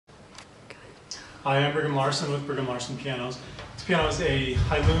Hi, I'm Brigham Larson with Brigham Larson Pianos. This piano is a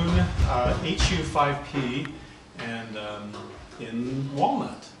Hailun HU-5P and in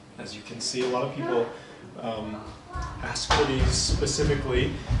Walnut. As you can see, a lot of people ask for these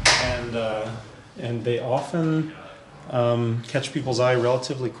specifically, and they often catch people's eye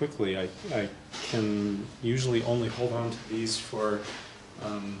relatively quickly. I can usually only hold on to these for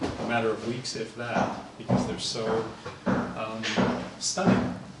a matter of weeks, if that, because they're so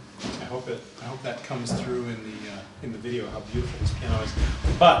stunning. I hope that comes through in the video how beautiful this piano is.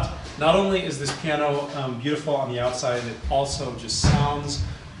 But not only is this piano beautiful on the outside, it also just sounds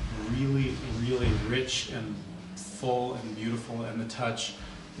really, really rich and full and beautiful, and the touch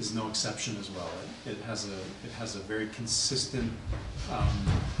is no exception as well. It has a very consistent,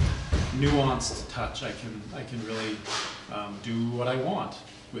 nuanced touch. I can really do what I want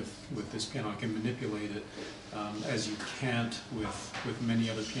with this piano. I can manipulate it as you can't with many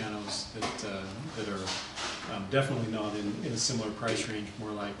other pianos that are definitely not in a similar price range.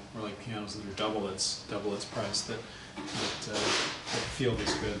 More like pianos that are double its price that feel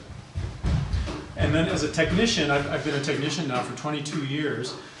this good. And then as a technician, I've been a technician now for 22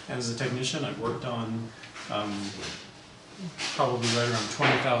 years, and as a technician I've worked on probably right around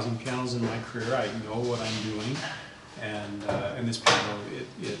 20,000 pianos in my career. I know what I'm doing, and this piano,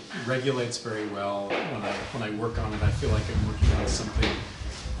 it regulates very well. When I work on it, I feel like I'm working on something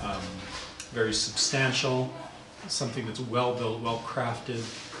very substantial, something that's well built, well crafted,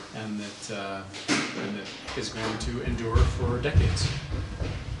 and that is going to endure for decades.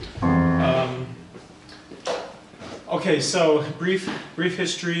 Okay, so brief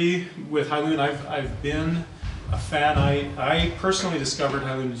history with Hailun. I've been a fan. I personally discovered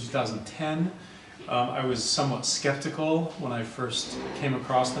Hailun in 2010. I was somewhat skeptical when I first came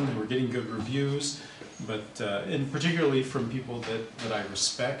across them. They were getting good reviews, but and particularly from people that I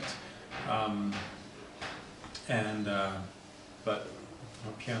respect. But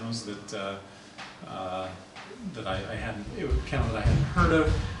pianos that I hadn't, it was a piano that I hadn't heard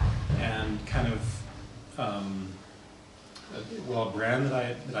of, and kind of a brand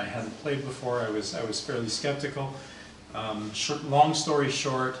that I hadn't played before. I was fairly skeptical. Long story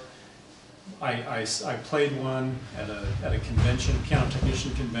short, I played one at a convention, piano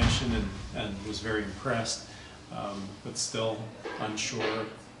technician convention, and was very impressed, but still unsure.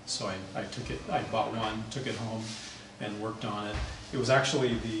 So I bought one, took it home, and worked on it. It was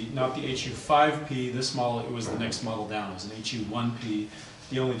actually not the HU-5P, this model, it was the next model down. It was an HU-1P,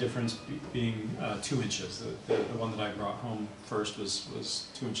 the only difference being 2 inches. The one that I brought home first was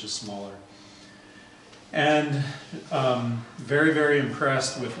 2 inches smaller. And very, very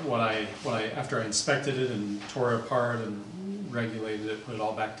impressed with what I after I inspected it and tore it apart and regulated it, put it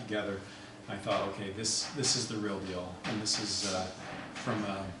all back together, I thought, okay, this is the real deal. And this is, from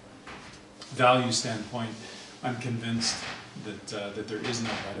a value standpoint, I'm convinced that there is no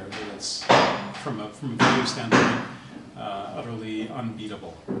better, that it's, from a value standpoint, utterly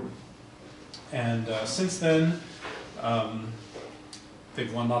unbeatable. And since then,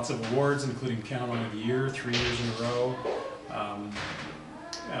 they've won lots of awards, including Piano Man of the Year 3 years in a row,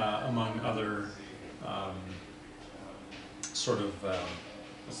 among other sort of,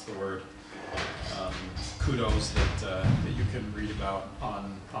 what's the word, kudos that you can read about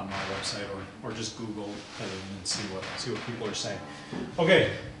on my website, or just Google and see what people are saying.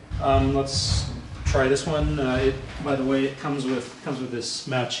 Okay, let's try this one. By the way, it comes with this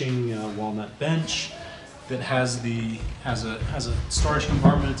matching walnut bench that has a storage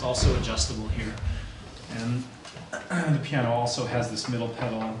compartment. It's also adjustable here, and the piano also has this middle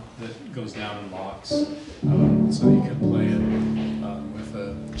pedal that goes down and locks, so you can play it with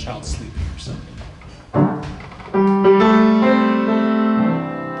a child sleeping or something.